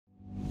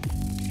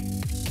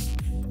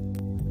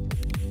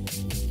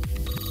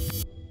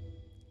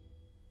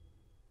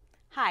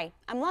Hi,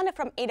 I'm Lana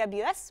from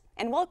AWS,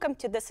 and welcome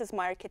to This Is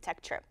My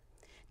Architecture.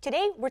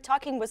 Today, we're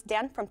talking with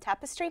Dan from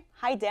Tapestry.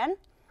 Hi, Dan.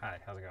 Hi,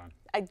 how's it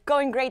going?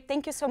 Going great.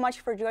 Thank you so much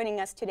for joining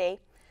us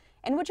today.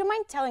 And would you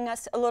mind telling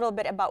us a little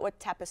bit about what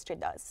Tapestry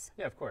does?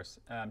 Yeah, of course.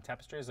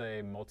 Tapestry is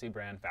a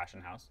multi-brand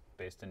fashion house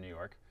based in New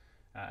York,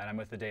 and I'm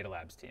with the Data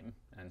Labs team.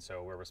 And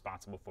so we're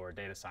responsible for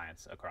data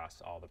science across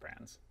all the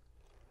brands.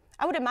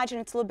 I would imagine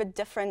it's a little bit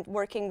different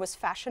working with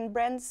fashion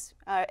brands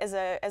as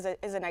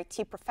an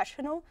IT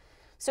professional.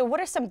 So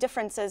what are some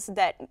differences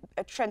that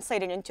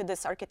translated into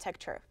this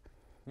architecture?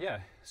 Yeah,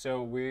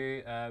 so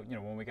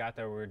when we got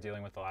there, we were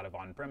dealing with a lot of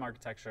on-prem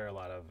architecture, a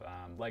lot of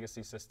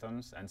legacy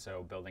systems, and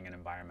so building an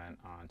environment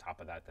on top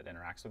of that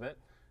interacts with it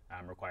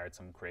required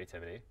some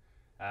creativity.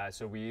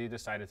 So we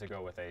decided to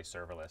go with a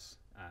serverless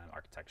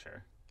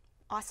architecture.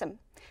 Awesome.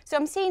 So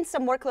I'm seeing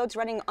some workloads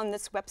running on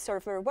this web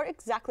server. What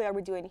exactly are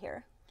we doing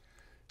here?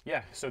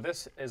 Yeah, so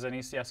this is an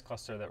ECS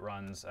cluster that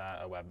runs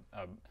a web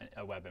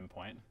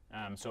endpoint.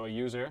 So a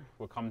user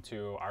will come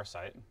to our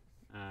site,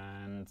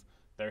 and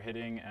they're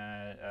hitting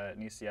an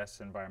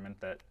ECS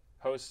environment that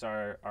hosts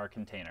our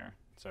container.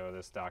 So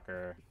this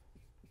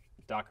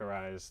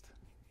Dockerized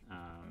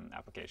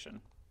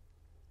application.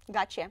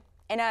 Gotcha.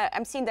 And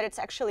I'm seeing that it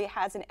actually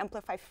has an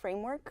Amplify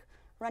framework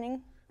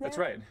running there? That's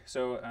right.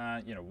 So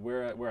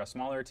we're a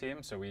smaller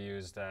team, so we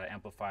used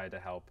Amplify to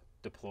help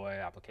deploy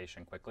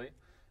application quickly.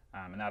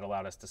 And that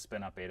allowed us to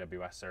spin up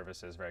AWS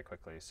services very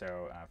quickly.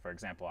 So for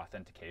example,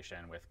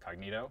 authentication with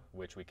Cognito,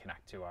 which we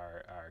connect to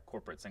our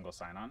corporate single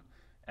sign-on.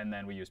 And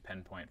then we use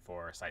Pinpoint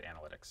for site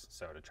analytics,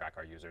 so to track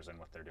our users and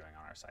what they're doing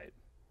on our site.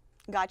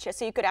 Gotcha.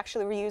 So you could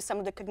actually reuse some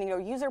of the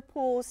Cognito user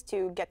pools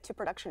to get to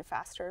production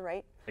faster,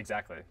 right?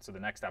 Exactly. So the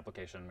next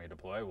application we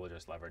deploy will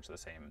just leverage the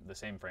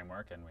same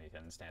framework, and we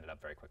can stand it up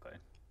very quickly.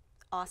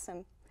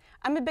 Awesome.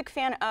 I'm a big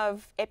fan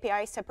of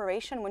API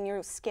separation when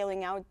you're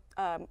scaling out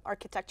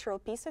architectural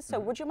pieces. So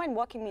would you mind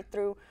walking me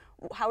through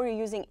how you're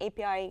using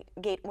API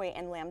Gateway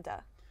and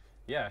Lambda?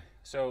 Yeah,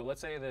 so let's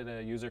say that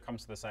a user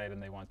comes to the site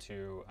and they want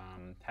to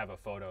have a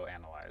photo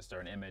analyzed or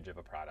an image of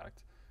a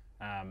product.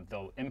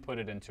 They'll input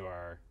it into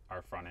our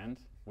front end,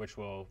 which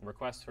will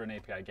request for an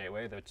API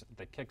gateway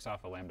that kicks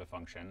off a Lambda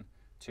function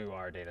to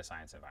our data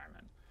science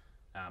environment.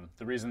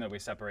 The reason that we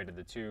separated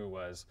the two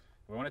was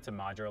we wanted to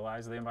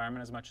modularize the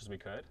environment as much as we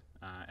could.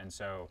 And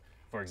so,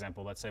 for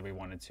example, let's say we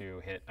wanted to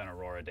hit an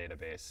Aurora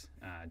database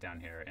down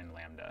here in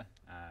Lambda,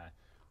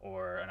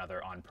 or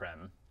another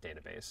on-prem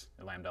database.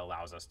 Lambda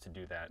allows us to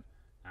do that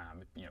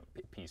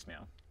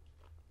piecemeal.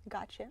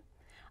 Gotcha.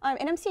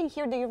 And I'm seeing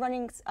here that you're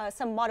running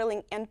some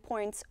modeling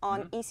endpoints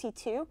on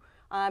EC2,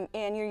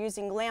 and you're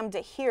using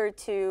Lambda here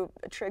to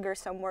trigger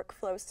some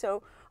workflows.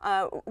 So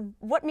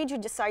what made you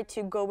decide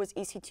to go with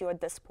EC2 at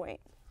this point?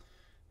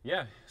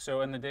 Yeah,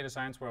 so in the data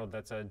science world,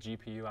 that's a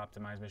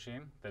GPU-optimized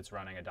machine that's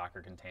running a Docker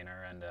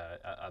container and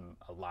a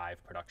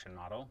live production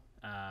model.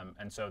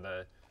 And so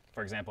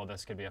for example,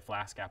 this could be a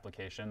Flask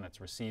application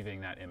that's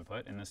receiving that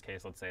input. In this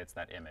case, let's say it's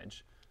that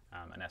image.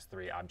 An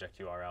S3 object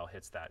URL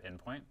hits that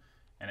endpoint,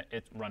 and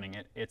it's running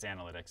its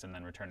analytics and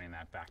then returning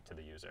that back to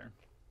the user.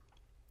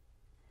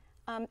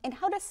 And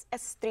how does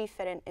S3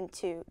 fit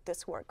into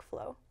this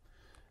workflow?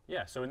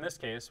 Yeah, so in this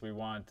case, we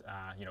want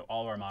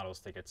all of our models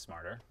to get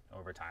smarter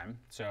over time.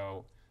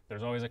 So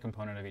there's always a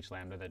component of each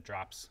Lambda that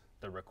drops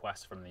the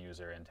request from the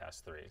user into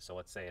S3. So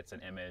let's say it's an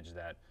image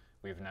that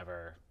we've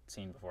never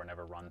seen before,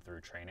 never run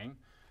through training.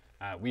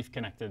 We've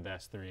connected the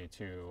S3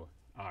 to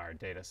our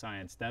data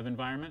science dev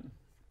environment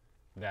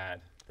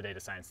that the data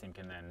science team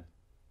can then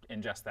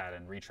ingest that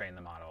and retrain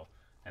the model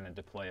and then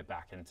deploy it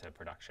back into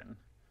production.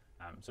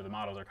 So the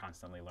models are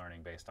constantly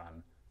learning based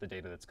on the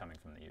data that's coming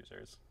from the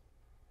users.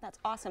 That's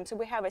awesome. So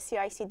we have a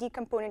CICD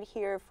component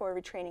here for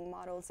retraining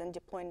models and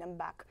deploying them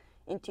back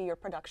into your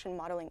production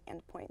modeling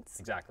endpoints.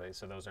 Exactly.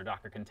 So those are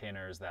Docker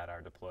containers that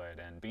are deployed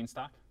in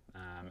Beanstalk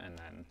and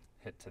then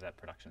hit to that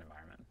production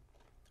environment.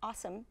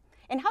 Awesome.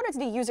 And how does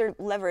the user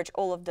leverage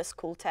all of this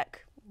cool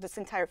tech, this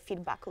entire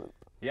feedback loop?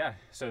 Yeah,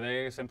 so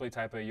they simply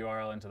type a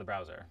URL into the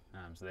browser.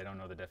 So they don't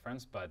know the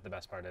difference, but the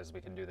best part is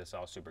we can do this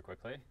all super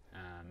quickly,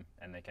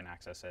 and they can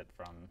access it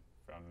from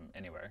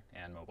anywhere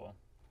and mobile.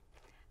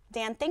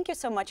 Dan, thank you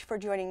so much for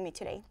joining me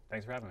today.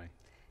 Thanks for having me.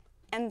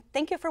 And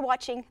thank you for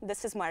watching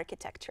This Is My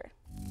Architecture.